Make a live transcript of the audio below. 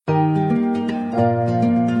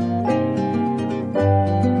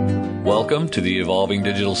Welcome to the Evolving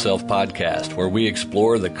Digital Self podcast, where we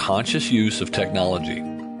explore the conscious use of technology.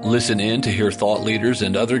 Listen in to hear thought leaders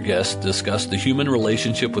and other guests discuss the human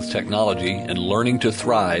relationship with technology and learning to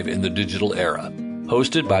thrive in the digital era.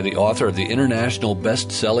 Hosted by the author of the international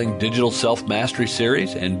best-selling Digital Self-Mastery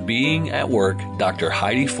series and Being at Work, Dr.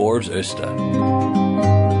 Heidi Forbes Osta.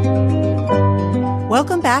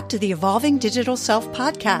 Welcome back to the Evolving Digital Self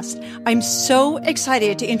podcast. I'm so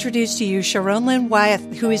excited to introduce to you Sharon Lynn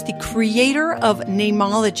Wyeth, who is the creator of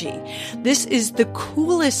Namology. This is the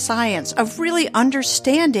coolest science of really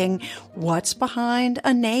understanding what's behind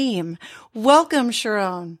a name. Welcome,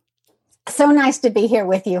 Sharon. So nice to be here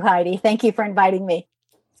with you, Heidi. Thank you for inviting me.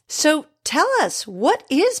 So tell us, what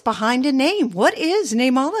is behind a name? What is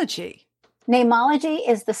Namology? Namology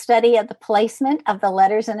is the study of the placement of the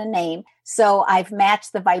letters in a name. So I've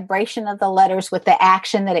matched the vibration of the letters with the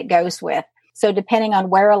action that it goes with. So depending on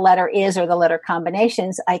where a letter is or the letter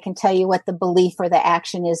combinations, I can tell you what the belief or the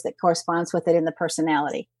action is that corresponds with it in the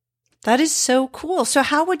personality. That is so cool. So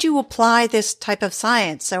how would you apply this type of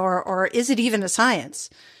science, or is it even a science?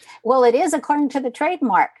 Well, it is according to the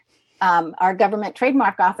trademark, our government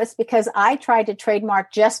trademark office, because I tried to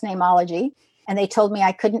trademark just Namology. And they told me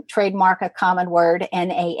I couldn't trademark a common word,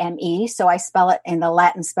 N-A-M-E, so I spell it in the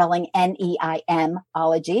Latin spelling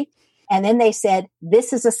N-E-I-M-ology. And then they said,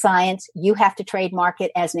 this is a science. You have to trademark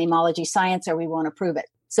it as Namology science or we won't approve it.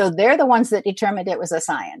 So they're the ones that determined it was a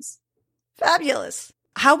science. Fabulous.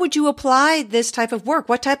 How would you apply this type of work?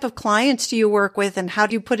 What type of clients do you work with, and how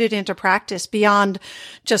do you put it into practice beyond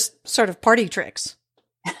just sort of party tricks?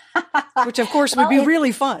 Which, of course, would be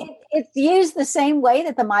really fun. It's used the same way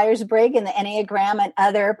that the Myers-Briggs and the Enneagram and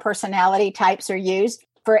other personality types are used.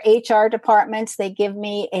 For HR departments, they give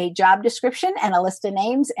me a job description and a list of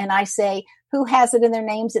names, and I say who has it in their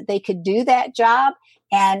names that they could do that job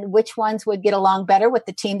and which ones would get along better with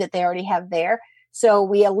the team that they already have there. So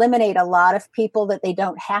we eliminate a lot of people that they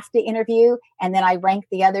don't have to interview, and then I rank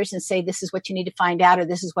the others and say this is what you need to find out, or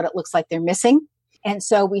this is what it looks like they're missing. And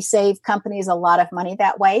so we save companies a lot of money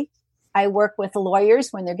that way. I work with lawyers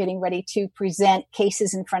when they're getting ready to present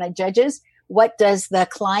cases in front of judges. What does the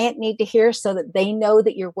client need to hear so that they know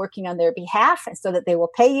that you're working on their behalf and so that they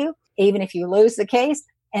will pay you, even if you lose the case?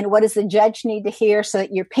 And what does the judge need to hear so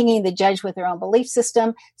that you're pinging the judge with their own belief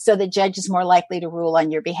system so the judge is more likely to rule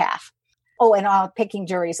on your behalf? Oh, and picking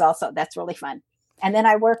juries also. That's really fun. And then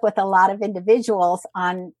I work with a lot of individuals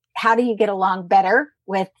on how do you get along better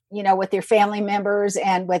with, with your family members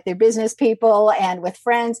and with their business people and with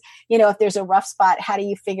friends? If there's a rough spot, how do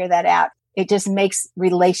you figure that out? It just makes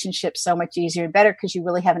relationships so much easier and better because you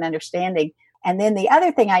really have an understanding. And then the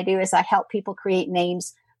other thing I do is I help people create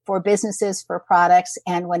names for businesses, for products,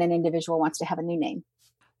 and when an individual wants to have a new name.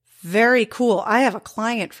 Very cool. I have a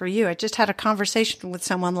client for you. I just had a conversation with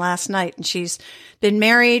someone last night, and she's been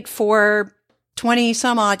married for 20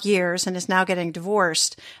 some odd years and is now getting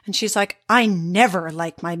divorced. And she's like, I never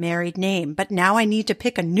liked my married name, but now I need to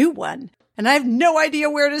pick a new one. And I have no idea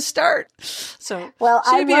where to start. So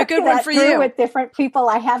should be a good one for you. With different people,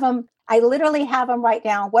 I literally have them write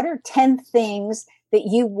down what are 10 things that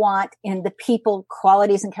you want in the people,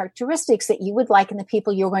 qualities and characteristics that you would like in the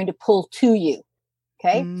people you're going to pull to you.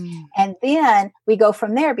 Okay. And then we go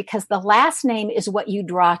from there because the last name is what you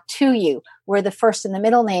draw to you, where the first and the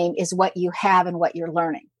middle name is what you have and what you're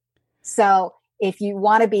learning. So if you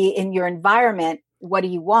want to be in your environment, what do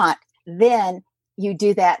you want? Then you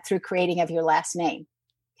do that through creating of your last name.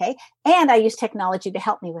 Okay. And I use technology to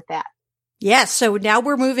help me with that. Yes. So now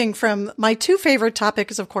we're moving from my two favorite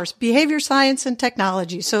topics, of course, behavior science and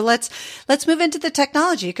technology. So let's move into the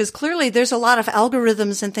technology, because clearly there's a lot of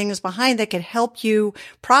algorithms and things behind that can help you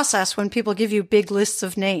process when people give you big lists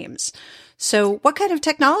of names. So what kind of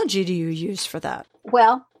technology do you use for that?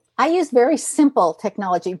 Well, I use very simple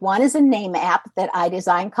technology. One is a name app that I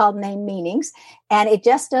designed called Name Meanings, and it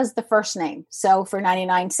just does the first name. So for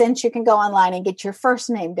 99 cents, you can go online and get your first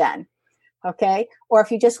name done. Okay. Or if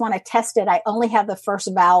you just want to test it, I only have the first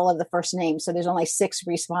vowel of the first name. So there's only 6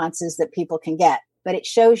 responses that people can get, but it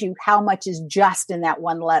shows you how much is just in that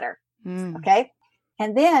one letter. Okay.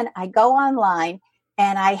 And then I go online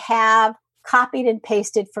and I have copied and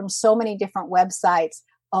pasted from so many different websites,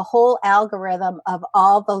 a whole algorithm of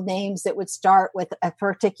all the names that would start with a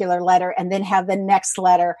particular letter and then have the next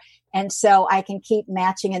letter. And so I can keep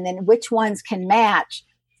matching, and then which ones can match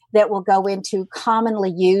that will go into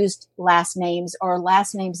commonly used last names or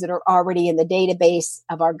last names that are already in the database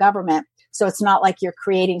of our government. So it's not like you're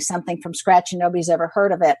creating something from scratch and nobody's ever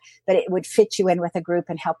heard of it, but it would fit you in with a group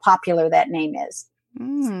and how popular that name is.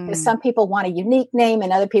 Because some people want a unique name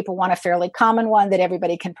and other people want a fairly common one that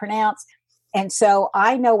everybody can pronounce. And so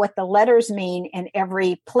I know what the letters mean in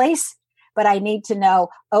every place, but I need to know,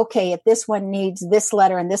 okay, if this one needs this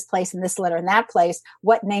letter in this place and this letter in that place,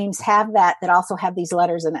 what names have that also have these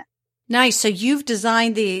letters in it? Nice. So you've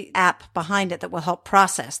designed the app behind it that will help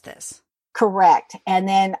process this. Correct. And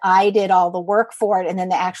then I did all the work for it. And then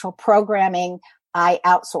the actual programming I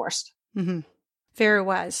outsourced. Mm-hmm. Very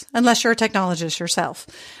wise. Unless you're a technologist yourself.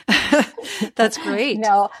 That's great.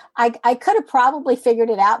 No, I could have probably figured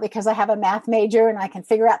it out because I have a math major and I can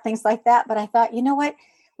figure out things like that. But I thought, you know what?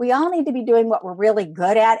 We all need to be doing what we're really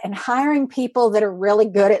good at and hiring people that are really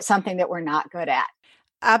good at something that we're not good at.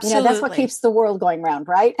 Absolutely. That's what keeps the world going round,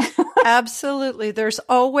 right? Absolutely. There's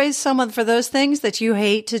always someone for those things that you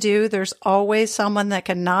hate to do. There's always someone that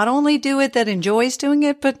can not only do it, that enjoys doing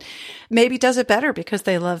it, but maybe does it better because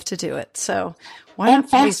they love to do it. So why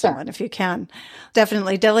not pay someone if you can?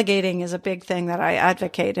 Definitely delegating is a big thing that I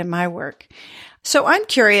advocate in my work. So I'm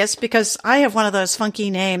curious because I have one of those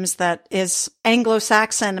funky names that is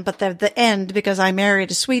Anglo-Saxon, but the end because I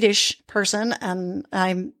married a Swedish person and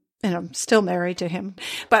I'm still married to him,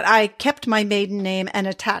 but I kept my maiden name and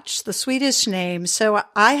attached the Swedish name. So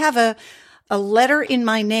I have a letter in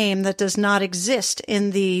my name that does not exist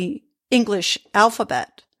in the English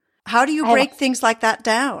alphabet. How do you break things like that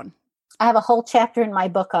down? I have a whole chapter in my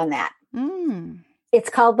book on that. Mm. It's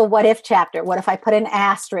called the what if chapter. What if I put an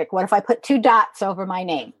asterisk? What if I put 2 dots over my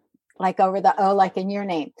name? Like over the O, like in your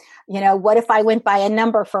name? What if I went by a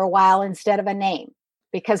number for a while instead of a name?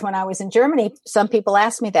 Because when I was in Germany, some people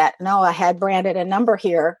asked me that. No, I had branded a number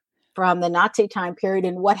here from the Nazi time period.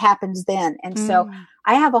 And what happens then? And so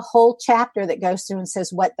I have a whole chapter that goes through and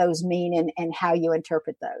says what those mean and how you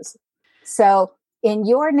interpret those. So in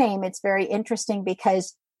your name, it's very interesting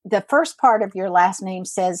because the first part of your last name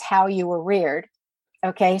says how you were reared.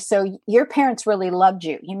 Okay, so your parents really loved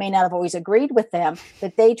you. You may not have always agreed with them,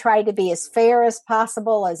 but they tried to be as fair as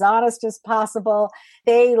possible, as honest as possible.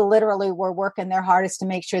 They literally were working their hardest to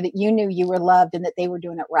make sure that you knew you were loved and that they were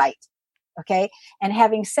doing it right. Okay, and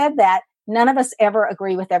having said that, none of us ever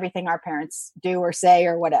agree with everything our parents do or say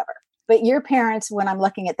or whatever. But your parents, when I'm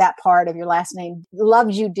looking at that part of your last name,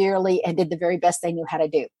 loved you dearly and did the very best they knew how to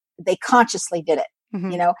do. They consciously did it,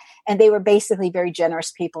 and they were basically very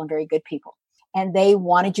generous people and very good people. And they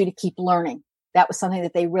wanted you to keep learning. That was something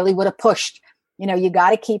that they really would have pushed. You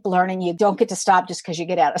got to keep learning. You don't get to stop just because you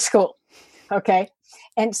get out of school. Okay.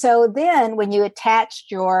 And so then when you attached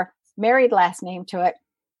your married last name to it,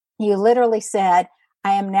 you literally said,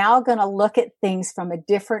 I am now going to look at things from a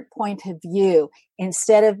different point of view.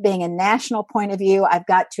 Instead of being a national point of view, I've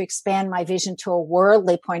got to expand my vision to a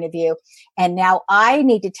worldly point of view. And now I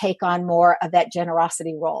need to take on more of that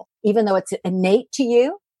generosity role, even though it's innate to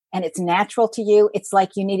you. And it's natural to you. It's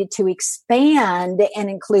like you needed to expand and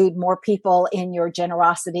include more people in your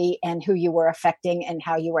generosity and who you were affecting and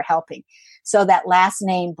how you were helping. So that last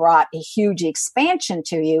name brought a huge expansion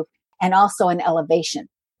to you and also an elevation.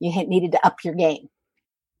 You needed to up your game.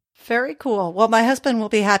 Very cool. Well, my husband will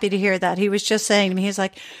be happy to hear that. He was just saying to me, he's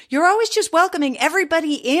like, you're always just welcoming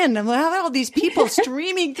everybody in. And we have all these people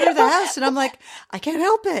streaming through the house. And I'm like, I can't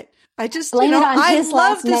help it. I just, I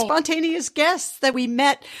love the spontaneous guests that we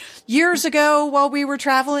met years ago while we were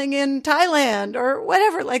traveling in Thailand or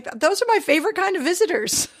whatever. Like, those are my favorite kind of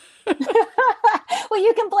visitors. Well,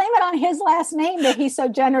 you can blame it on his last name that he so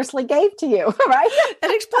generously gave to you, right? That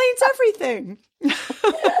explains everything.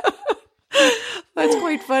 That's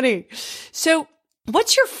quite funny. So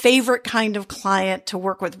what's your favorite kind of client to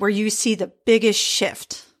work with where you see the biggest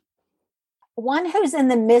shift? One who's in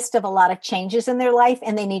the midst of a lot of changes in their life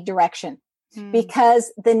and they need direction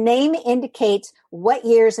because the name indicates what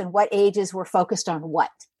years and what ages we're focused on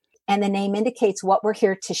what. And the name indicates what we're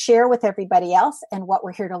here to share with everybody else and what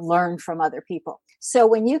we're here to learn from other people. So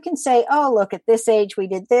when you can say, oh, look, at this age, we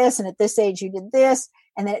did this. And at this age, you did this.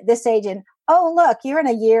 And then at this age, and oh, look, you're in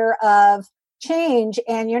a year of change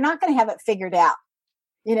and you're not going to have it figured out,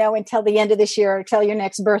 until the end of this year or till your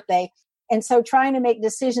next birthday. And so trying to make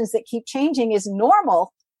decisions that keep changing is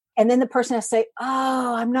normal. And then the person has to say,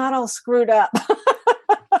 oh, I'm not all screwed up.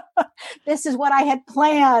 This is what I had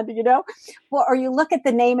planned, Well, or you look at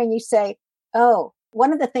the name and you say, oh,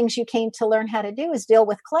 one of the things you came to learn how to do is deal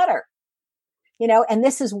with clutter, and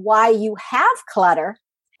this is why you have clutter.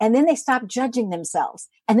 And then they stop judging themselves.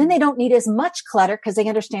 And then they don't need as much clutter because they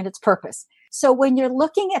understand its purpose. So when you're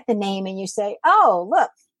looking at the name and you say, oh,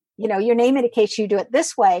 look, your name indicates you do it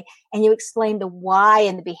this way, and you explain the why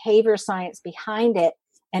and the behavior science behind it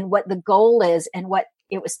and what the goal is and what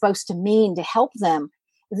it was supposed to mean to help them,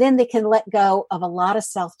 then they can let go of a lot of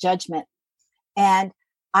self-judgment. And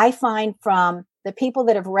I find from the people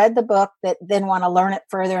that have read the book that then want to learn it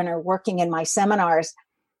further and are working in my seminars,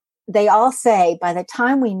 they all say by the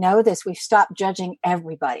time we know this, we've stopped judging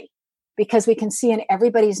everybody because we can see in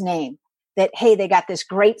everybody's name that, hey, they got this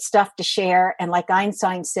great stuff to share. And like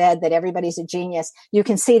Einstein said, that everybody's a genius. You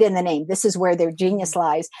can see it in the name. This is where their genius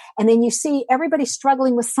lies. And then you see everybody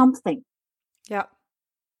struggling with something. Yeah.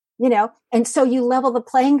 You know, and so you level the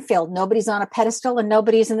playing field. Nobody's on a pedestal and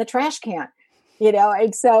nobody's in the trash can. You know,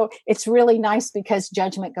 and so it's really nice because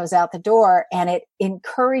judgment goes out the door and it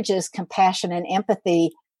encourages compassion and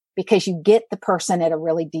empathy because you get the person at a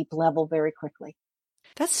really deep level very quickly.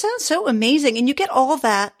 That sounds so amazing. And you get all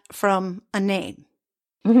that from a name.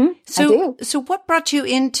 Mm-hmm. So what brought you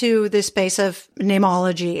into this space of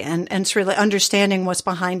namology and really understanding what's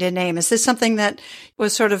behind a name? Is this something that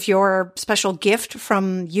was sort of your special gift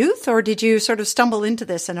from youth, or did you sort of stumble into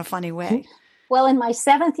this in a funny way? Well, in my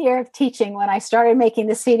 7th year of teaching, when I started making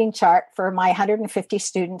the seating chart for my 150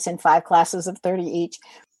 students in 5 classes of 30 each,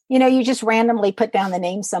 you know, you just randomly put down the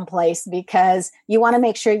name someplace because you want to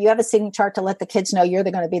make sure you have a seating chart to let the kids know you're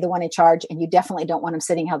going to be the one in charge, and you definitely don't want them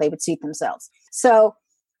sitting how they would seat themselves. So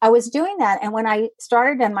I was doing that. And when I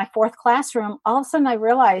started in my 4th classroom, all of a sudden I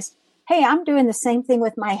realized, hey, I'm doing the same thing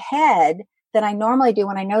with my head that I normally do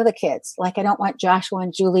when I know the kids. Like, I don't want Joshua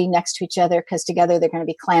and Julie next to each other because together they're going to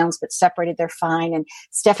be clowns, but separated they're fine. And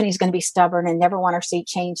Stephanie's going to be stubborn and never want her seat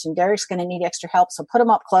changed. And Derek's going to need extra help. So put them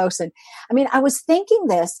up close. And I mean, I was thinking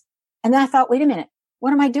this, and then I thought, wait a minute,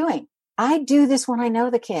 what am I doing? I do this when I know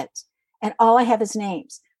the kids and all I have is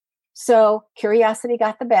names. So curiosity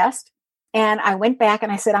got the best. And I went back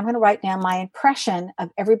and I said, I'm going to write down my impression of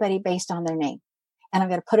everybody based on their name. And I'm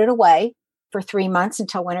going to put it away for 3 months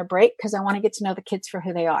until winter break because I want to get to know the kids for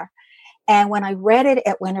who they are. And when I read it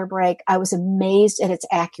at winter break, I was amazed at its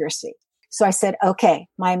accuracy. So I said, okay,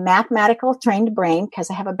 my mathematical trained brain, because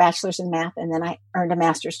I have a bachelor's in math and then I earned a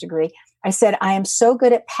master's degree. I said, I am so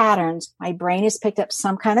good at patterns. My brain has picked up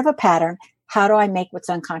some kind of a pattern. How do I make what's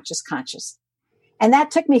unconscious conscious? And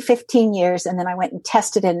that took me 15 years. And then I went and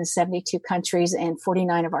tested it in 72 countries and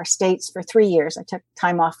 49 of our states for 3 years. I took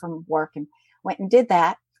time off from work and went and did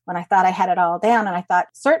that when I thought I had it all down. And I thought,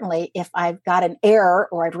 certainly if I've got an error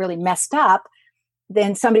or I've really messed up,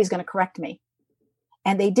 then somebody's going to correct me.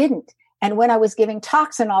 And they didn't. And when I was giving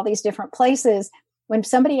talks in all these different places, when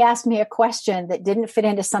somebody asked me a question that didn't fit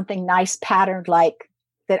into something nice patterned like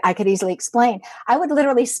that I could easily explain, I would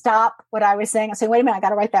literally stop what I was saying and say, wait a minute, I got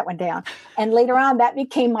to write that one down. And later on, that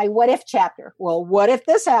became my what if chapter. Well, what if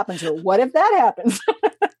this happens? Or what if that happens?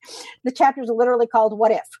 The chapters are literally called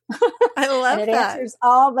What If. I love and it that. answers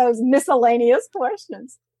all those miscellaneous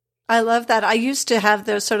questions. I love that. I used to have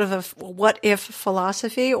those sort of a what if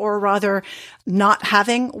philosophy, or rather not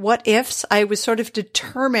having what ifs. I was sort of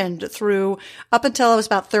determined through up until I was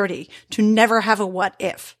about 30 to never have a what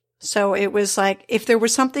if. So it was like, if there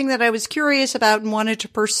was something that I was curious about and wanted to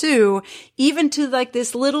pursue, even to like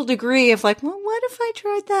this little degree of like, well, what if I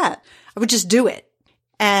tried that? I would just do it.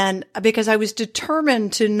 And because I was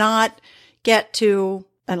determined to not get to,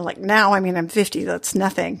 and like now, I mean, I'm 50, that's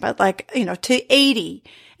nothing, but like, you know, to 80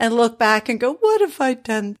 and look back and go, what if I'd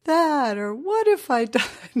done that? Or what if I'd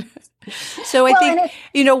done So I think,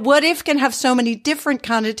 you know, what if can have so many different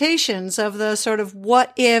connotations of the sort of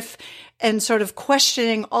what if and sort of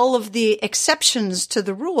questioning all of the exceptions to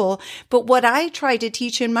the rule. But what I try to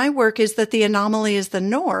teach in my work is that the anomaly is the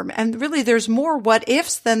norm. And really there's more what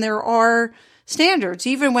ifs than there are standards.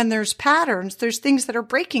 Even when there's patterns, there's things that are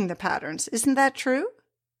breaking the patterns. Isn't that true?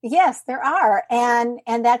 Yes, there are. And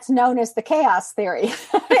that's known as the chaos theory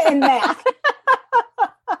in math.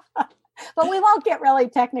 But we won't get really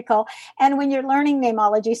technical. And when you're learning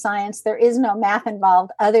namology science, there is no math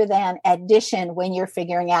involved other than addition when you're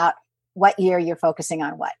figuring out what year you're focusing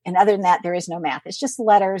on what. And other than that, there is no math. It's just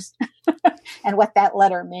letters and what that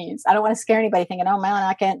letter means. I don't want to scare anybody thinking, oh man,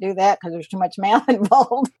 I can't do that because there's too much math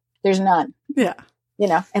involved. There's none. Yeah. You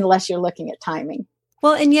know, unless you're looking at timing.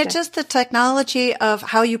 Well, and yet just the technology of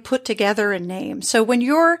how you put together a name. So when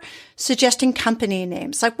you're suggesting company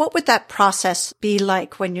names, like what would that process be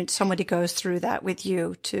like when somebody goes through that with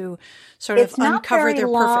you to sort of uncover their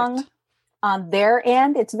perfect? On their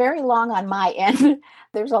end, it's very long on my end.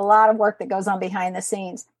 There's a lot of work that goes on behind the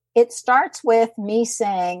scenes. It starts with me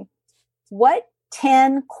saying, what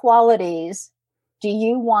 10 qualities do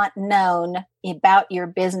you want known about your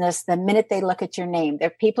business the minute they look at your name?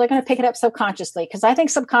 People are going to pick it up subconsciously because I think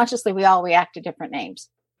subconsciously we all react to different names.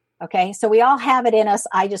 Okay. So we all have it in us.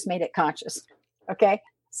 I just made it conscious. Okay.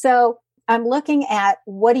 So I'm looking at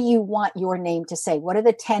what do you want your name to say? What are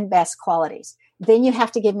the 10 best qualities? Then you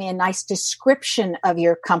have to give me a nice description of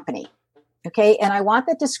your company. Okay. And I want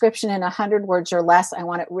the description in 100 words or less. I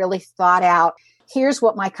want it really thought out. Here's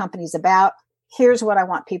what my company's about. Here's what I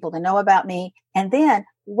want people to know about me. And then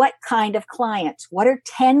what kind of clients? What are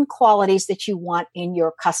 10 qualities that you want in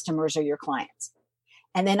your customers or your clients?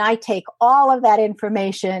 And then I take all of that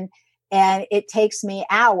information, and it takes me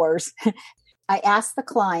hours. I ask the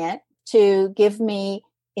client to give me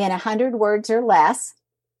in 100 words or less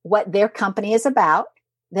what their company is about.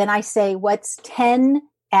 Then I say, what's 10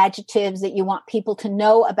 adjectives that you want people to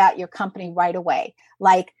know about your company right away?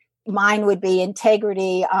 Like mine would be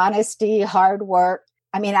integrity, honesty, hard work.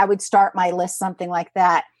 I mean, I would start my list something like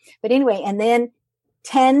that. But anyway, and then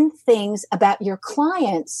 10 things about your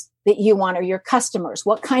clients that you want, or your customers.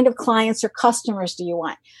 What kind of clients or customers do you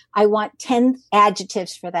want? I want 10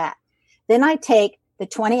 adjectives for that. Then I take the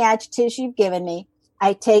 20 adjectives you've given me.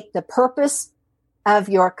 I take the purpose of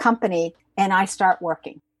your company and I start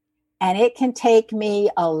working. And it can take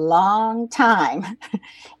me a long time.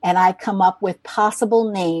 And I come up with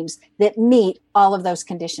possible names that meet all of those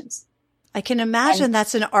conditions. I can imagine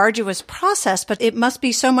that's an arduous process, but it must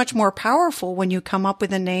be so much more powerful when you come up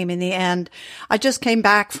with a name in the end. I just came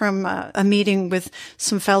back from a meeting with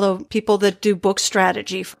some fellow people that do book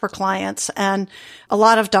strategy for clients. And a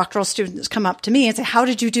lot of doctoral students come up to me and say, how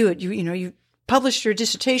did you do it? You published your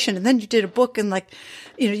dissertation and then you did a book and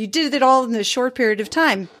you did it all in a short period of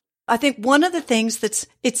time. I think one of the things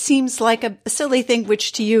it seems like a silly thing,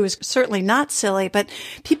 which to you is certainly not silly, but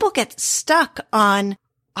people get stuck on,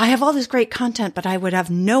 I have all this great content, but I would have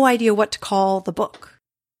no idea what to call the book.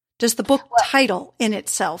 Does the book title in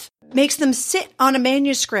itself makes them sit on a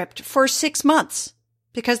manuscript for 6 months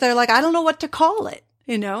because they're like, I don't know what to call it,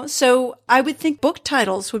 So I would think book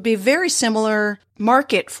titles would be a very similar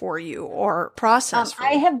market for you or process.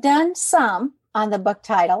 I have done some on the book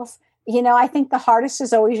titles. I think the hardest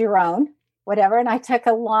is always your own, whatever. And I took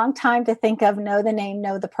a long time to think of know the name,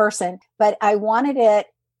 know the person, but I wanted it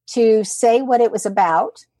to say what it was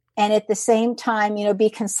about. And at the same time, be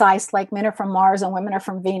concise, like men are from Mars and women are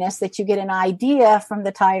from Venus, that you get an idea from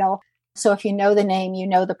the title. So if you know the name, you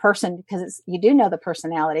know the person because you do know the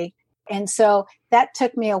personality. And so that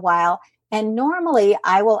took me a while. And normally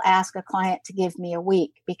I will ask a client to give me a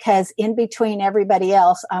week because in between everybody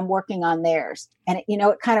else, I'm working on theirs. And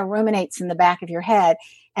it kind of ruminates in the back of your head.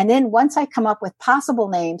 And then once I come up with possible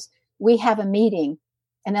names, we have a meeting.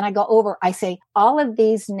 And then I say, all of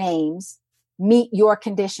these names meet your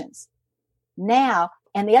conditions. Now,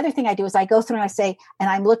 and the other thing I do is I go through and I say, and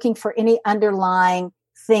I'm looking for any underlying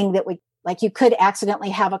thing that you could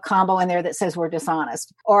accidentally have a combo in there that says we're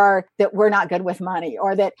dishonest or that we're not good with money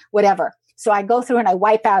or that whatever. So I go through and I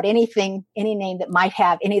wipe out any name that might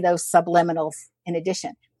have any of those subliminals in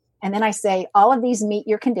addition. And then I say, all of these meet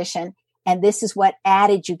your condition. And this is what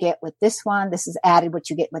added you get with this one. This is added what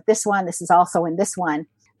you get with this one. This is also in this one.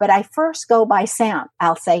 But I first go by sound.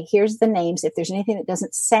 I'll say, here's the names. If there's anything that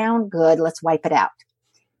doesn't sound good, let's wipe it out.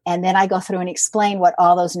 And then I go through and explain what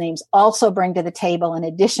all those names also bring to the table in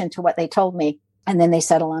addition to what they told me. And then they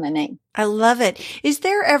settle on a name. I love it. Is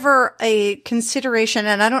there ever a consideration,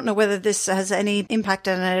 and I don't know whether this has any impact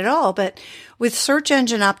on it at all, but with search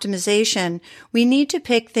engine optimization, we need to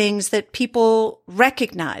pick things that people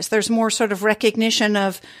recognize. There's more sort of recognition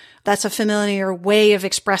of that's a familiar way of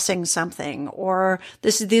expressing something, or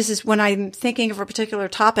this is when I'm thinking of a particular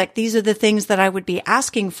topic, these are the things that I would be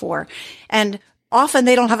asking for. And often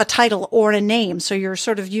they don't have a title or a name, so you're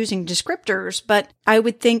sort of using descriptors, but I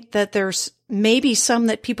would think that there's maybe some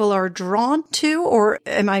that people are drawn to, or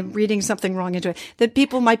am I reading something wrong into it, that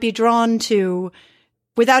people might be drawn to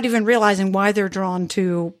without even realizing why they're drawn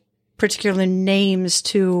to particular names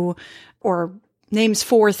or names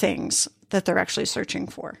for things that they're actually searching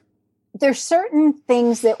for. There's certain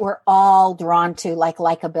things that we're all drawn to, like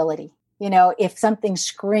likability. If something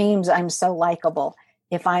screams, I'm so likable,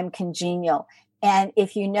 if I'm congenial. And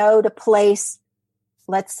if you know to place,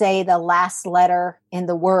 let's say the last letter in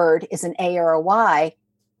the word is an A or a Y,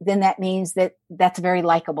 then that means that that's very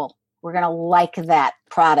likable. We're going to like that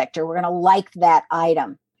product or we're going to like that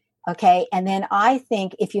item. Okay. And then I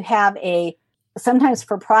think if you have sometimes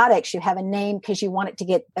for products, you have a name because you want it to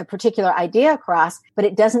get a particular idea across, but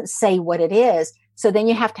it doesn't say what it is. So then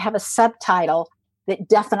you have to have a subtitle that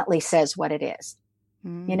definitely says what it is.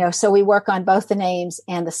 So we work on both the names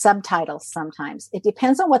and the subtitles sometimes. It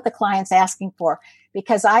depends on what the client's asking for,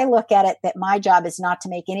 because I look at it that my job is not to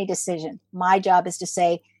make any decision. My job is to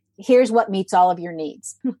say, here's what meets all of your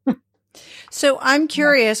needs. So I'm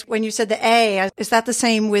curious, when you said the A, is that the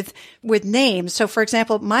same with names? So for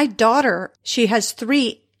example, my daughter, she has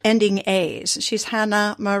 3 ending A's. She's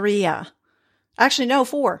Hannah Maria. Actually, no,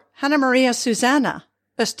 4. Hannah Maria Susanna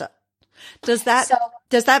Usta. Does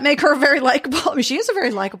that make her very likable? I mean, she is a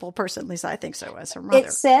very likable person, at least I think so, as her mother.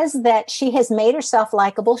 It says that she has made herself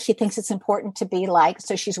likable. She thinks it's important to be liked.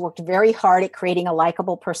 So she's worked very hard at creating a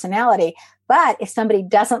likable personality. But if somebody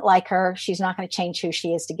doesn't like her, she's not going to change who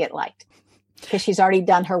she is to get liked because she's already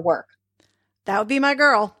done her work. That would be my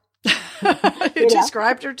girl. You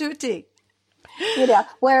described her to a T.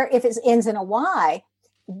 Where if it ends in a Y,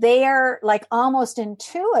 they're like almost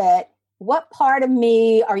intuit. What part of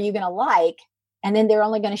me are you going to like? And then they're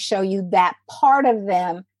only going to show you that part of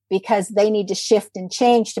them because they need to shift and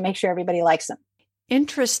change to make sure everybody likes them.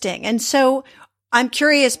 Interesting. And so I'm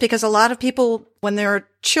curious because a lot of people, when they're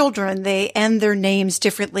children, they end their names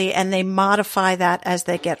differently and they modify that as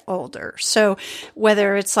they get older. So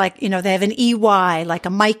whether it's like, they have an EY, like a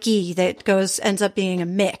Mikey that ends up being a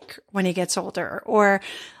Mick when he gets older, or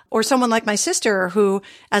someone like my sister who,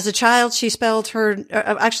 as a child, she spelled her,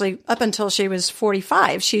 actually up until she was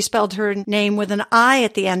 45, she spelled her name with an I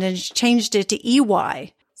at the end and changed it to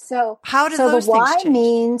EY. So how do those the things Y change?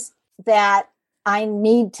 means that I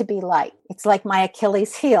need to be liked. It's like my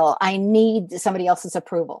Achilles heel. I need somebody else's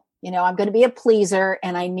approval. I'm going to be a pleaser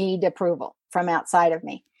and I need approval from outside of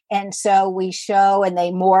me. And so we show and they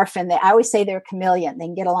morph and I always say they're a chameleon. They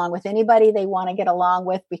can get along with anybody they want to get along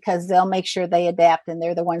with because they'll make sure they adapt and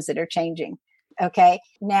they're the ones that are changing. Okay.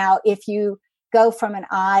 Now, if you go from an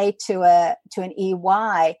I to an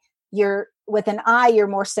EY, with an I, you're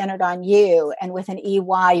more centered on you. And with an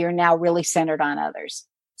EY, you're now really centered on others.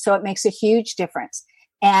 So it makes a huge difference.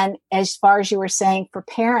 And as far as you were saying for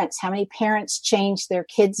parents, how many parents change their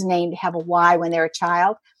kid's name to have a Y when they're a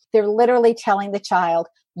child? They're literally telling the child,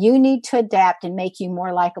 you need to adapt and make you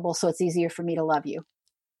more likable so it's easier for me to love you.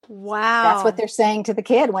 Wow. That's what they're saying to the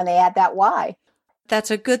kid when they add that Y.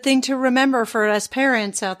 That's a good thing to remember for us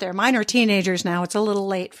parents out there. Mine are teenagers now. It's a little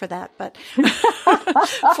late for that, but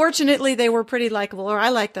fortunately they were pretty likable, or I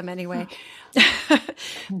like them anyway.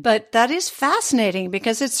 But that is fascinating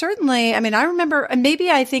because it's certainly, I remember, and maybe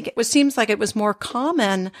I think seems like it was more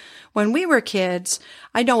common when we were kids.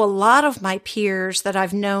 I know a lot of my peers that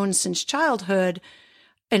I've known since childhood,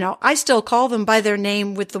 I still call them by their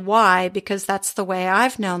name with the Y because that's the way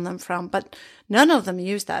I've known them from, but none of them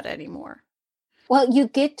use that anymore. Well, you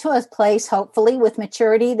get to a place, hopefully, with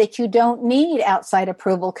maturity that you don't need outside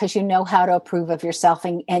approval because you know how to approve of yourself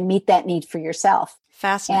and meet that need for yourself.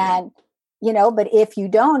 Fascinating. And, but if you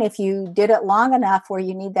did it long enough where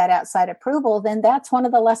you need that outside approval, then that's one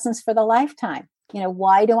of the lessons for the lifetime.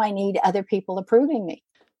 Why do I need other people approving me?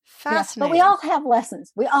 Fascinating. But we all have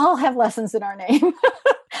lessons. We all have lessons in our name.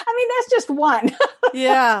 That's just one.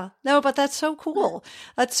 Yeah. No, but that's so cool.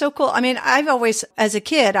 That's so cool. I've always, as a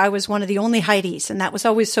kid, I was one of the only Heidis, and that was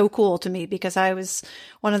always so cool to me because I was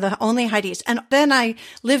one of the only Heidis. And then I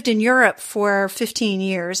lived in Europe for 15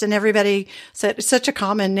 years and everybody said it's such a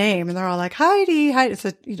common name. And they're all like, Heidi, Heidi.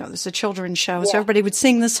 It's a children's show. Yeah. So everybody would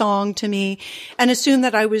sing the song to me and assume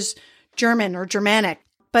that I was German or Germanic.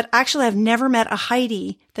 But actually, I've never met a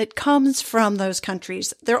Heidi that comes from those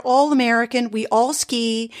countries. They're all American. We all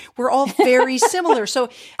ski. We're all very similar. So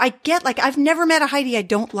I get I've never met a Heidi I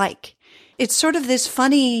don't like. It's sort of this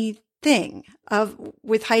funny thing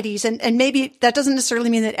with Heidis. And maybe that doesn't necessarily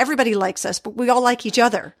mean that everybody likes us, but we all like each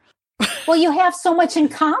other. Well, you have so much in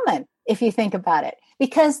common if you think about it,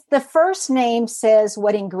 because the first name says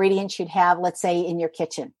what ingredients you'd have, let's say, in your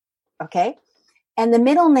kitchen. Okay. And the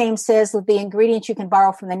middle name says the ingredients you can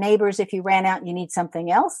borrow from the neighbors if you ran out and you need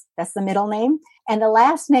something else. That's the middle name. And the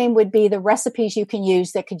last name would be the recipes you can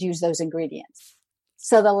use that could use those ingredients.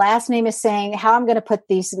 So the last name is saying how I'm going to put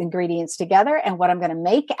these ingredients together and what I'm going to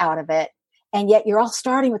make out of it. And yet you're all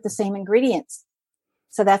starting with the same ingredients.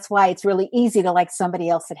 So that's why it's really easy to like somebody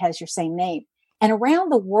else that has your same name. And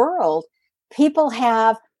around the world, people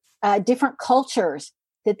have different cultures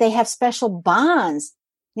that they have special bonds.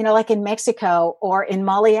 Like in Mexico or in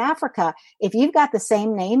Mali, Africa, if you've got the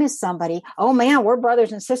same name as somebody, oh man, we're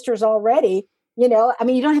brothers and sisters already. You don't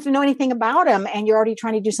have to know anything about them and you're already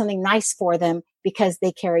trying to do something nice for them because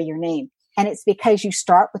they carry your name. And it's because you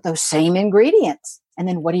start with those same ingredients. And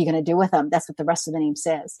then what are you going to do with them? That's what the rest of the name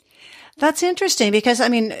says. That's interesting because,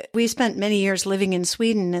 we spent many years living in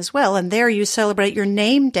Sweden as well. And there you celebrate your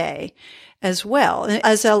name day as well.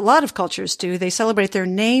 As a lot of cultures do, they celebrate their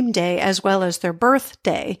name day as well as their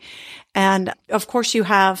birthday. And of course, you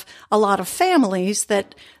have a lot of families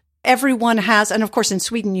that everyone has. And of course, in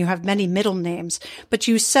Sweden, you have many middle names, but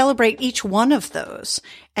you celebrate each one of those.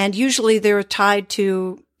 And usually they're tied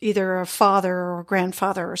to either a father or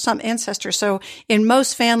grandfather or some ancestor. So in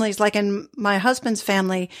most families, like in my husband's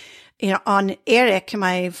family, on Erik,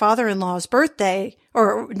 my father-in-law's birthday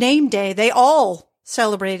or name day, they all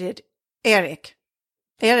celebrated Erik.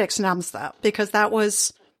 Erik's namnsdag, because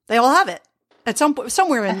they all have it at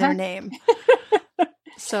somewhere in their name.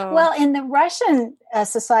 So, well, in the Russian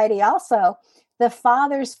society also, the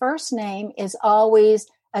father's first name is always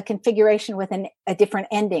a configuration with a different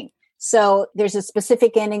ending. So there's a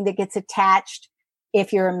specific ending that gets attached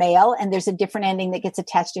if you're a male, and there's a different ending that gets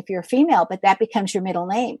attached if you're a female, but that becomes your middle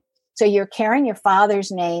name. So you're carrying your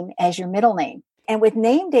father's name as your middle name. And with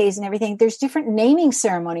name days and everything, there's different naming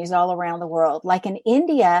ceremonies all around the world. Like in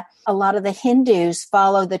India, a lot of the Hindus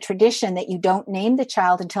follow the tradition that you don't name the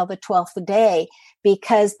child until the 12th day,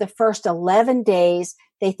 because the first 11 days,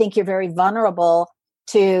 they think you're very vulnerable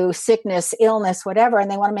to sickness, illness, whatever,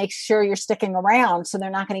 and they want to make sure you're sticking around. So they're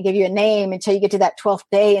not going to give you a name until you get to that 12th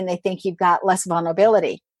day, and they think you've got less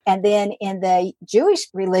vulnerability. And then in the Jewish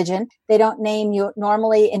religion, they don't name you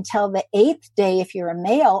normally until the 8th day if you're a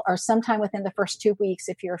male, or sometime within the first 2 weeks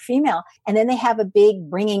if you're a female. And then they have a big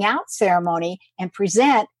bringing out ceremony and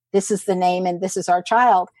present, this is the name and this is our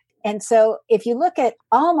child. And so if you look at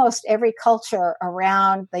almost every culture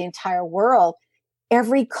around the entire world,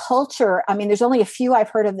 every culture, I mean, there's only a few I've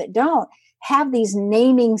heard of that don't have these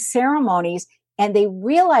naming ceremonies, and they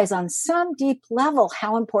realize on some deep level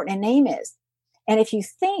how important a name is. And if you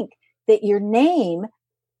think that your name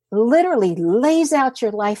literally lays out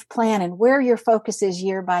your life plan and where your focus is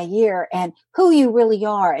year by year and who you really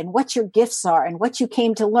are and what your gifts are and what you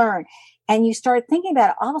came to learn, and you start thinking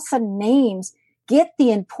about it, all of a sudden names get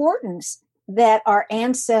the importance that our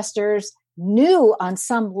ancestors knew on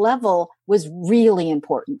some level was really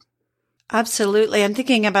important. Absolutely. I'm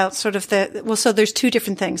thinking about so there's two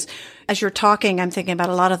different things. As you're talking, I'm thinking about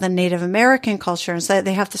a lot of the Native American cultures.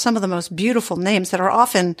 They have some of the most beautiful names that are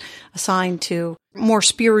often assigned to more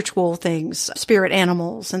spiritual things, spirit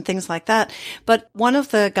animals and things like that. But one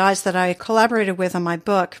of the guys that I collaborated with on my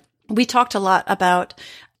book, we talked a lot about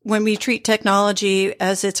when we treat technology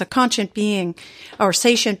as it's a conscient being or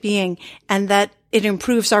sentient being, and that it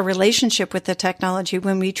improves our relationship with the technology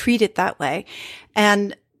when we treat it that way.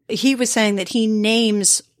 And he was saying that he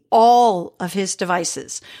names all of his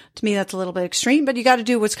devices. To me, that's a little bit extreme, but you got to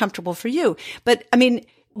do what's comfortable for you. But I mean,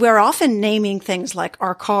 we're often naming things like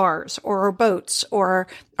our cars or our boats or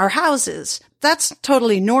our houses. That's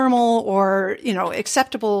totally normal or,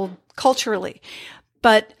 acceptable culturally.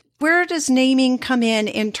 But where does naming come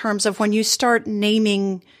in terms of when you start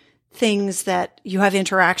naming things that you have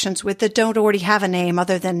interactions with that don't already have a name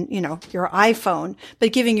other than, your iPhone,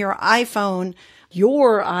 but giving your iPhone,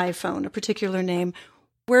 a particular name?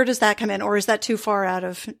 Where does that come in? Or is that too far out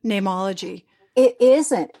of namology? It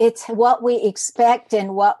isn't. It's what we expect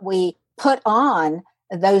and what we put on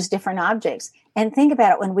those different objects. And think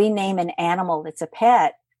about it, when we name an animal that's a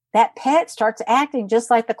pet, that pet starts acting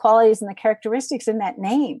just like the qualities and the characteristics in that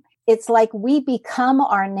name. It's like we become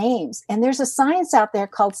our names. And there's a science out there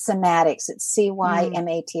called cymatics. It's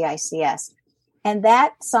cymatics. And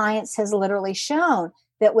that science has literally shown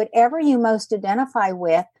that whatever you most identify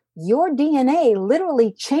with, your DNA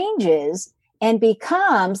literally changes and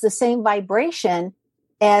becomes the same vibration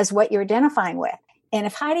as what you're identifying with. And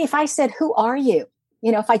if Heidi, if I said, who are you?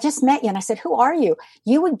 If I just met you and I said, who are you?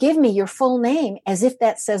 You would give me your full name as if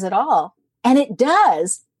that says it all. And it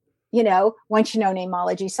does, once you know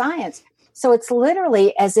namology science. So it's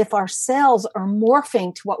literally as if our cells are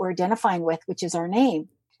morphing to what we're identifying with, which is our name.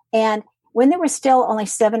 And when there were still only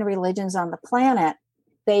 7 religions on the planet,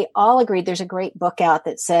 they all agreed. There's a great book out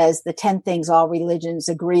that says the 10 things all religions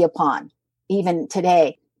agree upon, even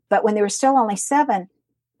today. But when there were still only 7,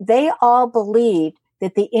 they all believed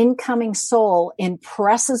that the incoming soul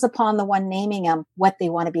impresses upon the one naming them what they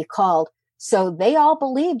want to be called. So they all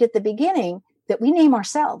believed at the beginning that we name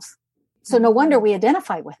ourselves. So no wonder we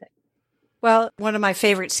identify with it. Well, one of my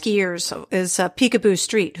favorite skiers is Peekaboo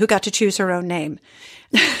Street, who got to choose her own name,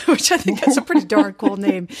 which I think is a pretty darn cool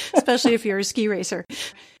name, especially if you're a ski racer.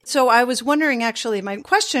 So I was wondering, actually, my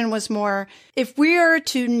question was more, if we are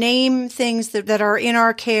to name things that are in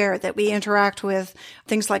our care, that we interact with,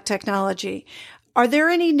 things like technology, are there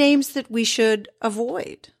any names that we should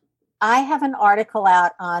avoid? I have an article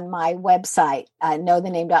out on my website,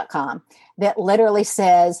 knowthename.com, that literally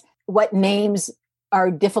says what names are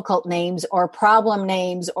difficult names or problem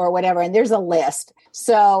names or whatever. And there's a list.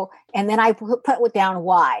 So, and then I put down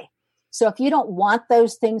why. So if you don't want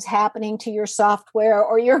those things happening to your software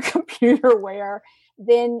or your computerware,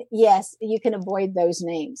 then yes, you can avoid those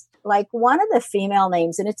names. Like one of the female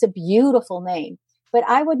names, and it's a beautiful name, but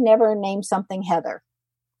I would never name something Heather.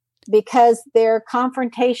 because they're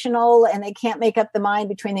confrontational and they can't make up the mind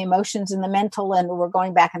between the emotions and the mental, and we're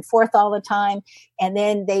going back and forth all the time. And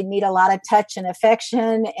then they need a lot of touch and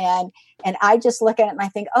affection. And I just look at it and I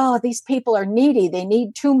think, oh, these people are needy. They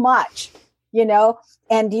need too much,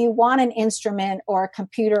 And do you want an instrument or a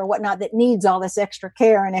computer or whatnot that needs all this extra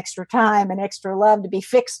care and extra time and extra love to be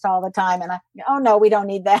fixed all the time? And oh no, we don't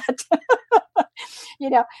need that.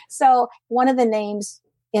 So one of the names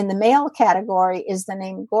in the male category is the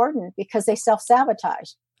name Gordon, because they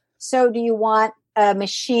self-sabotage. So do you want a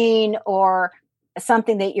machine or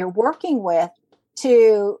something that you're working with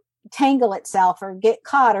to tangle itself or get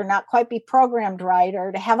caught or not quite be programmed right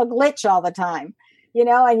or to have a glitch all the time?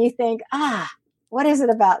 And you think, what is it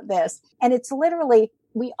about this? And it's literally,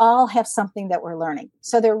 we all have something that we're learning.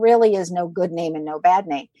 So there really is no good name and no bad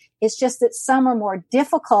name. It's just that some are more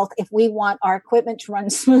difficult if we want our equipment to run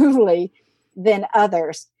smoothly than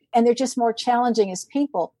others. And they're just more challenging as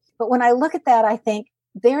people. But when I look at that, I think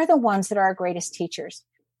they're the ones that are our greatest teachers.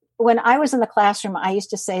 When I was in the classroom, I used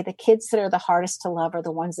to say the kids that are the hardest to love are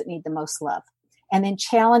the ones that need the most love, and then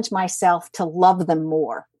challenge myself to love them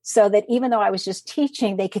more, so that even though I was just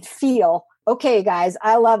teaching, they could feel, okay, guys,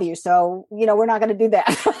 I love you. So, we're not going to do that.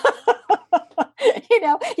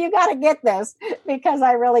 You got to get this because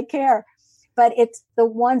I really care. But it's the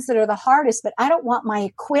ones that are the hardest. But I don't want my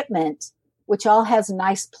equipment, which all has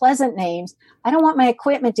nice, pleasant names. I don't want my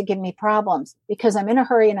equipment to give me problems because I'm in a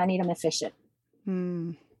hurry and I need them efficient.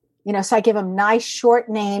 So I give them nice, short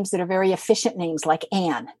names that are very efficient names, like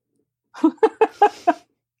Anne.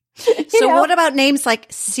 What about names like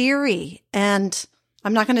Siri? And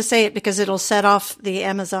I'm not going to say it because it'll set off the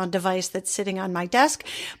Amazon device that's sitting on my desk.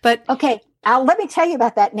 But okay, let me tell you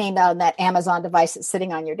about that name on that Amazon device that's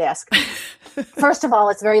sitting on your desk. First of all,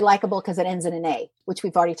 it's very likable because it ends in an A, which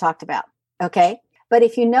we've already talked about. Okay. But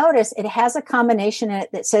if you notice, it has a combination in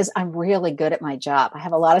it that says, I'm really good at my job. I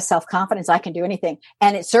have a lot of self-confidence. I can do anything.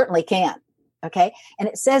 And it certainly can. Okay. And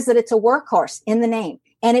it says that it's a workhorse in the name.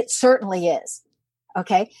 And it certainly is.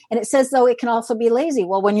 Okay. And it says, though, it can also be lazy.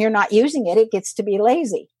 Well, when you're not using it, it gets to be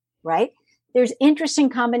lazy, right? There's interesting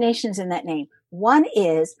combinations in that name. One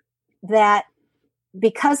is that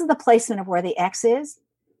because of the placement of where the X is,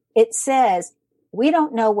 it says, we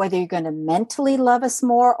don't know whether you're going to mentally love us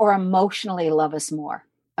more or emotionally love us more.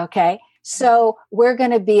 Okay. So we're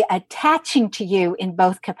going to be attaching to you in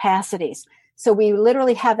both capacities. So we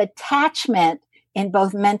literally have attachment in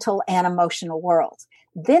both mental and emotional worlds.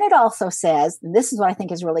 Then it also says, and this is what I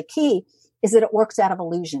think is really key, is that it works out of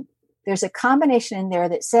illusion. There's a combination in there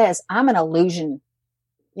that says, I'm an illusion.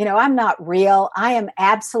 I'm not real. I am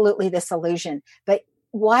absolutely this illusion. But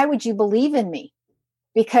why would you believe in me?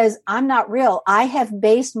 Because I'm not real. I have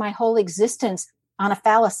based my whole existence on a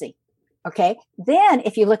fallacy. Okay. Then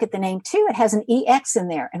if you look at the name too, it has an EX in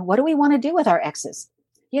there. And what do we want to do with our X's?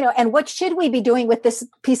 And what should we be doing with this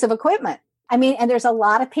piece of equipment? And there's a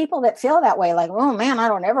lot of people that feel that way, like, oh man, I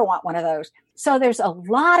don't ever want one of those. So there's a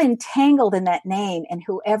lot entangled in that name, and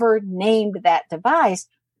whoever named that device,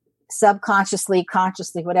 subconsciously,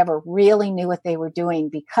 consciously, whatever, really knew what they were doing,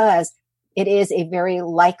 because it is a very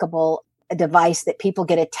likable device that people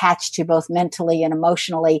get attached to both mentally and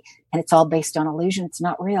emotionally, and it's all based on illusion. It's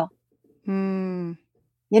not real.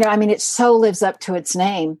 It so lives up to its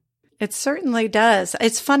name. It certainly does.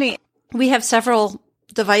 It's funny. We have several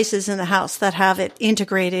devices in the house that have it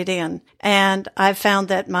integrated in. And I've found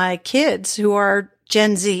that my kids, who are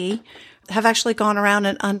Gen Z, have actually gone around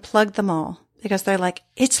and unplugged them all because they're like,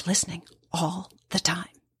 it's listening all the time.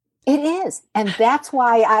 It is. And that's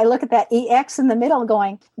why I look at that EX in the middle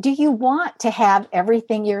going, do you want to have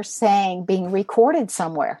everything you're saying being recorded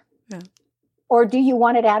somewhere? Yeah. Or do you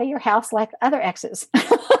want it out of your house like other X's?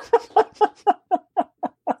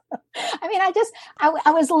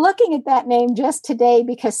 I was looking at that name just today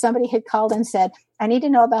because somebody had called and said, I need to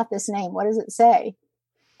know about this name. What does it say?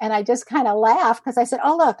 And I just kind of laughed because I said,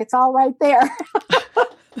 oh, look, it's all right there.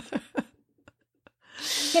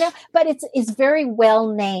 But it's very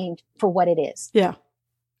well named for what it is. Yeah.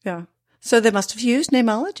 Yeah. So they must have used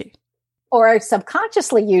namology. Or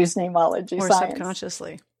subconsciously used namology or science.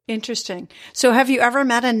 Subconsciously. Interesting. So have you ever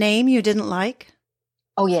met a name you didn't like?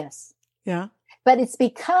 Oh, yes. Yeah. But it's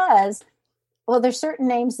because, there's certain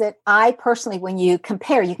names that I personally, when you can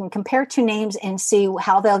compare two names and see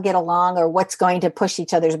how they'll get along or what's going to push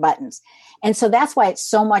each other's buttons. And so that's why it's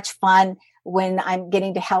so much fun when I'm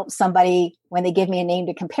getting to help somebody when they give me a name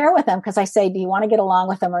to compare with them, because I say, do you want to get along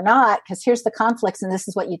with them or not? Because here's the conflicts and this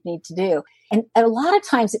is what you need to do. And a lot of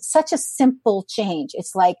times it's such a simple change.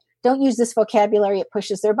 It's like, don't use this vocabulary. It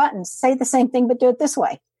pushes their buttons. Say the same thing, but do it this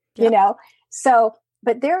way, So,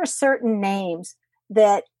 but there are certain names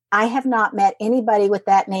that I have not met anybody with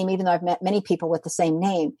that name, even though I've met many people with the same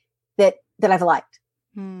name that I've liked.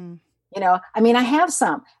 Hmm. I mean, I have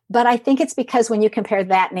some, but I think it's because when you compare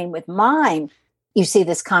that name with mine, you see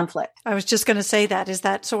this conflict. I was just going to say that. Is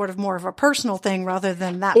that sort of more of a personal thing rather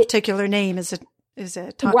than that particular name is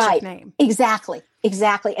a toxic name? Exactly.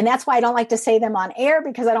 And that's why I don't like to say them on air,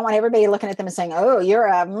 because I don't want everybody looking at them and saying, oh, you're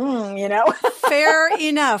a, Fair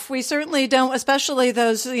enough. We certainly don't, especially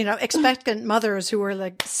those, expectant mothers who are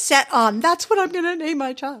like set on, that's what I'm going to name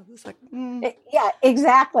my child. It's like, Yeah,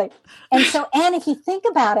 exactly. And so, and if you think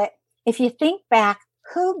about it, if you think back,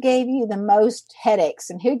 who gave you the most headaches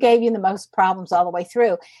and who gave you the most problems all the way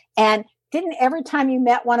through? And didn't every time you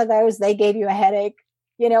met one of those, they gave you a headache,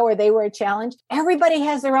 or they were a challenge? Everybody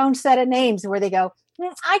has their own set of names where they go,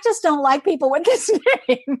 I just don't like people with this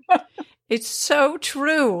name. It's so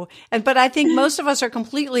true. But I think most of us are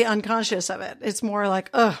completely unconscious of it. It's more like,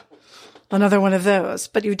 another one of those.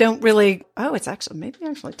 But you don't really, it's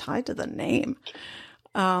actually tied to the name.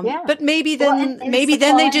 But maybe then,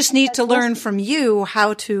 they just need to learn from you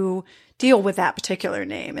how to deal with that particular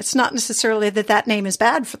name. It's not necessarily that name is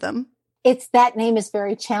bad for them. It's that name is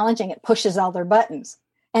very challenging. It pushes all their buttons.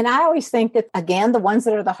 And I always think that, again, the ones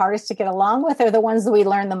that are the hardest to get along with are the ones that we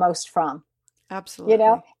learn the most from. Absolutely.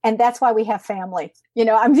 And that's why we have family.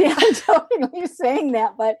 I'm totally saying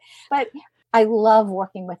that, but I love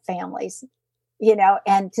working with families.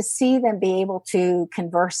 And to see them be able to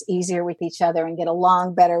converse easier with each other and get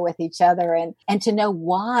along better with each other, and to know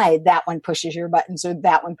why that one pushes your buttons or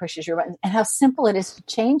that one pushes your buttons, and how simple it is to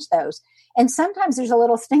change those. And sometimes there's a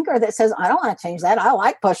little stinker that says, I don't want to change that. I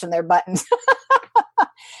like pushing their buttons,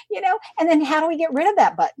 and then how do we get rid of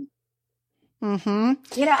that button?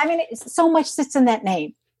 Mm-hmm. I mean, so much sits in that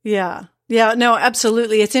name. Yeah. Yeah, no,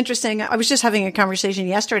 absolutely. It's interesting. I was just having a conversation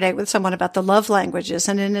yesterday with someone about the love languages,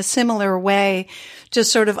 and in a similar way,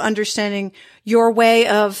 just sort of understanding your way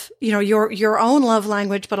of, your own love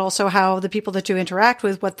language, but also how the people that you interact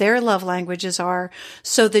with, what their love languages are,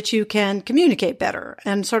 so that you can communicate better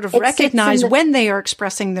and sort of recognize when they are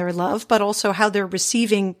expressing their love, but also how they're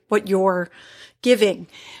receiving what you're giving.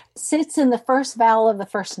 Sits in the first vowel of the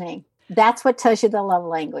first name. That's what tells you the love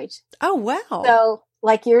language. Oh, wow. So,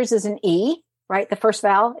 like yours is an E, right? The first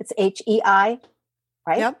vowel, it's H-E-I,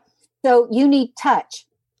 right? Yep. So you need touch.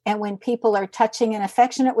 And when people are touching and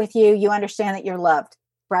affectionate with you, you understand that you're loved,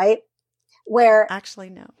 right? Where actually,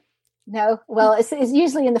 no. No? Well, it's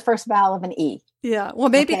usually in the first vowel of an E. Yeah. Well,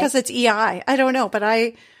 maybe because it's E-I. I don't know, but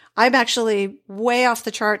I'm actually way off the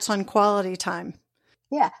charts on quality time.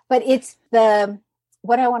 Yeah. But it's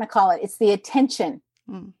what do I want to call it? It's the attention.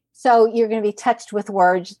 So you're going to be touched with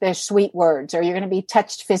words. They're sweet words, or you're going to be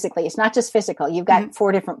touched physically. It's not just physical. You've got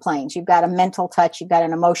 4 different planes. You've got a mental touch. You've got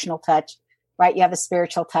an emotional touch, right? You have a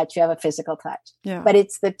spiritual touch. You have a physical touch. Yeah. But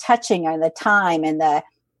it's the touching and the time and that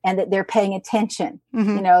they're paying attention.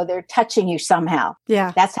 They're touching you somehow.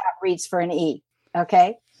 Yeah. That's how it reads for an E.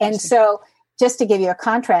 Okay. And so just to give you a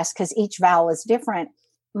contrast, because each vowel is different,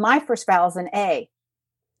 my first vowel is an A.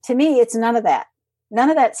 To me, it's none of that.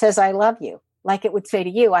 None of that says, I love you. Like it would say to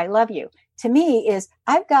you, I love you. To me is,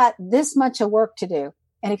 I've got this much of work to do.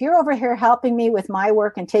 And if you're over here helping me with my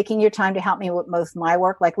work and taking your time to help me with my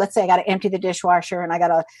work, like let's say I got to empty the dishwasher and I got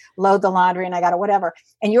to load the laundry and I got to whatever,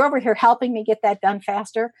 and you're over here helping me get that done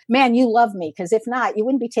faster, man, you love me. Because if not, you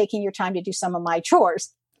wouldn't be taking your time to do some of my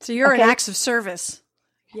chores. So you're an acts of service.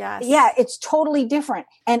 Yes. Yeah, it's totally different.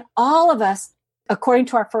 And all of us, according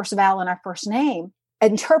to our first vowel and our first name,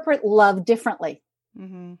 interpret love differently.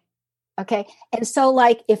 Mm-hmm. Okay. And so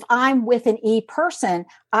like if I'm with an E person,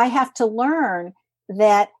 I have to learn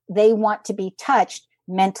that they want to be touched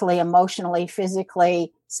mentally, emotionally,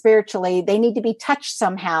 physically, spiritually. They need to be touched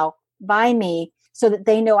somehow by me so that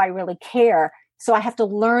they know I really care. So I have to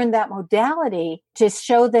learn that modality to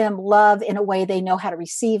show them love in a way they know how to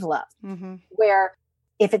receive love. Mm-hmm. Where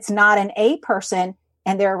if it's not an A person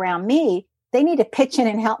and they're around me, they need to pitch in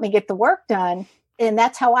and help me get the work done. And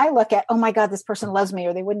that's how I look at, oh my God, this person loves me,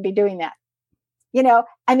 or they wouldn't be doing that.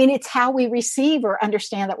 I mean, it's how we receive or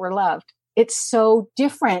understand that we're loved. It's so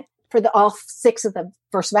different for all 6 of the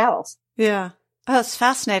first vowels. Yeah. Oh, it's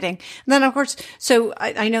fascinating. And then of course, so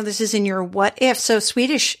I know this is in your what if. So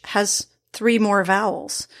Swedish has 3 more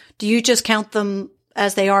vowels. Do you just count them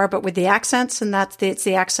as they are, but with the accents, and it's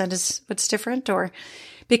the accent is what's different? Or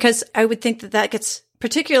because I would think that gets,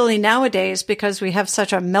 particularly nowadays, because we have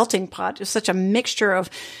such a melting pot, such a mixture of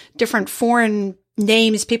different foreign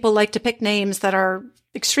names. People like to pick names that are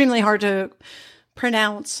extremely hard to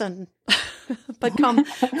pronounce and but come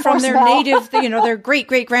from their native, their great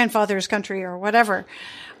grandfather's country or whatever.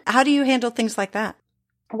 How do you handle things like that?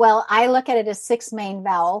 Well, I look at it as 6 main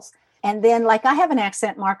vowels. And then like I have an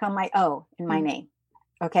accent mark on my O in my name.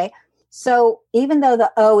 Okay. So even though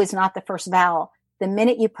the O is not the first vowel, the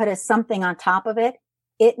minute you put a something on top of it,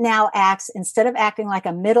 it now acts, instead of acting like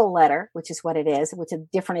a middle letter, which is what it is, which is a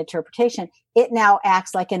different interpretation, it now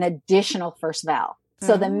acts like an additional first vowel.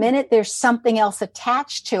 So the minute there's something else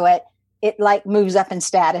attached to it, it like moves up in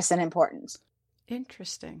status and importance.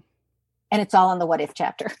 Interesting. And it's all in the What If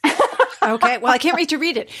chapter. Okay. Well, I can't wait to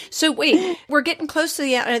read it. So wait, we're getting close to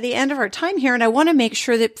the end of our time here, and I want to make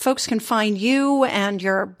sure that folks can find you and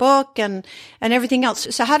your book and everything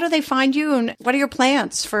else. So how do they find you, and what are your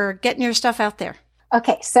plans for getting your stuff out there?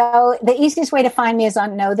 Okay, so the easiest way to find me is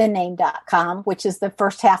on knowthename.com, which is the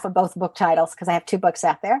first half of both book titles, because I have 2 books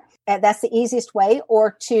out there. That's the easiest way,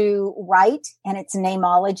 or to write, and it's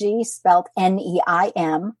Nameology, spelled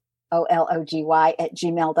NEIMOLOGY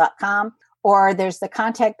 @gmail.com. Or there's the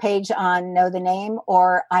contact page on Know the Name,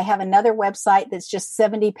 or I have another website that's just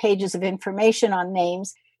 70 pages of information on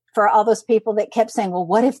names for all those people that kept saying, well,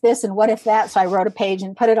 what if this and what if that? So I wrote a page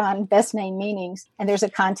and put it on Best Name Meanings, and there's a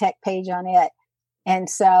contact page on it. And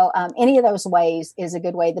so any of those ways is a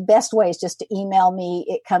good way. The best way is just to email me.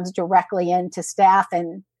 It comes directly into staff,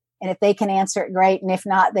 and if they can answer it, great. And if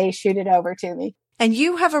not, they shoot it over to me. And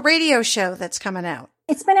you have a radio show that's coming out.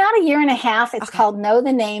 It's been out 1.5 years. It's called Know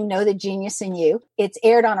the Name, Know the Genius in You. It's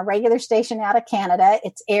aired on a regular station out of Canada.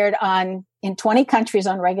 It's aired in 20 countries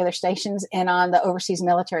on regular stations and on the overseas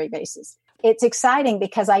military bases. It's exciting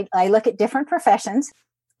because I look at different professions,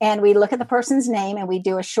 and we look at the person's name, and we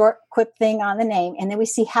do a short, quick thing on the name. And then we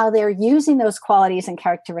see how they're using those qualities and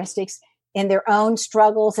characteristics in their own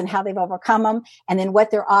struggles and how they've overcome them, and then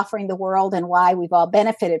what they're offering the world and why we've all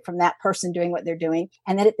benefited from that person doing what they're doing.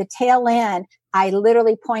 And then at the tail end, I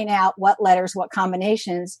literally point out what letters, what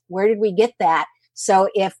combinations, where did we get that? So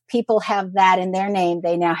if people have that in their name,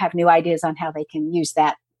 they now have new ideas on how they can use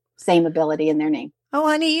that same ability in their name. Oh,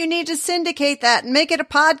 honey, you need to syndicate that and make it a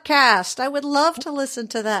podcast. I would love to listen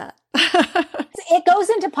to that. It goes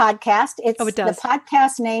into podcast. It does. The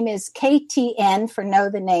podcast name is KTN for Know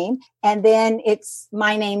the Name. And then it's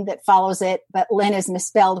my name that follows it, but Lynn is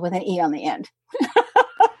misspelled with an E on the end.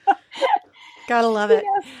 Gotta love it.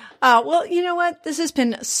 Yeah. Well, you know what? This has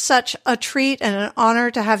been such a treat and an honor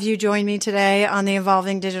to have you join me today on the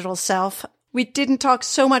Evolving Digital Self. We didn't talk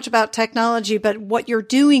so much about technology, but what you're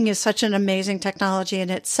doing is such an amazing technology in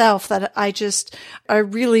itself that I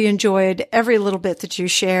really enjoyed every little bit that you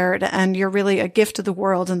shared, and you're really a gift to the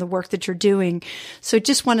world and the work that you're doing. So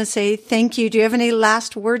just want to say thank you. Do you have any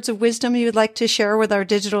last words of wisdom you would like to share with our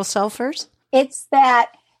digital selfers? It's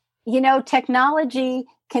that, technology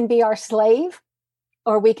can be our slave,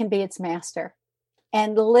 or we can be its master.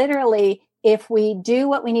 And literally, if we do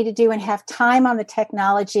what we need to do and have time on the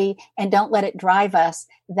technology and don't let it drive us,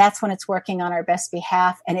 that's when it's working on our best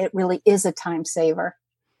behalf. And it really is a time saver.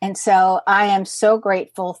 And so I am so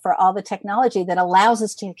grateful for all the technology that allows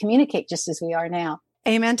us to communicate just as we are now.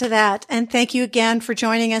 Amen to that. And thank you again for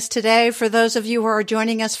joining us today. For those of you who are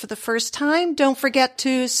joining us for the first time, don't forget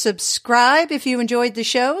to subscribe if you enjoyed the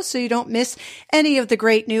show so you don't miss any of the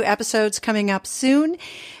great new episodes coming up soon.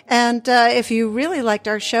 And if you really liked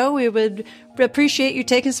our show, we would appreciate you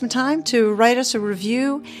taking some time to write us a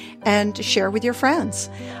review and share with your friends.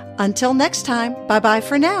 Until next time, bye-bye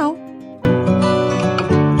for now.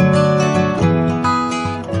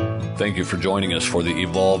 Thank you for joining us for the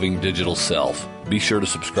Evolving Digital Self. Be sure to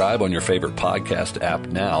subscribe on your favorite podcast app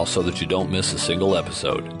now so that you don't miss a single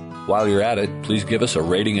episode. While you're at it, please give us a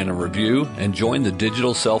rating and a review, and join the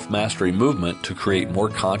Digital Self-Mastery movement to create more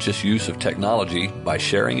conscious use of technology by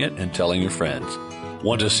sharing it and telling your friends.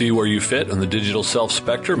 Want to see where you fit on the digital self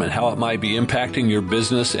spectrum and how it might be impacting your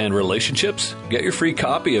business and relationships? Get your free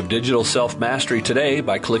copy of Digital Self-Mastery today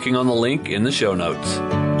by clicking on the link in the show notes.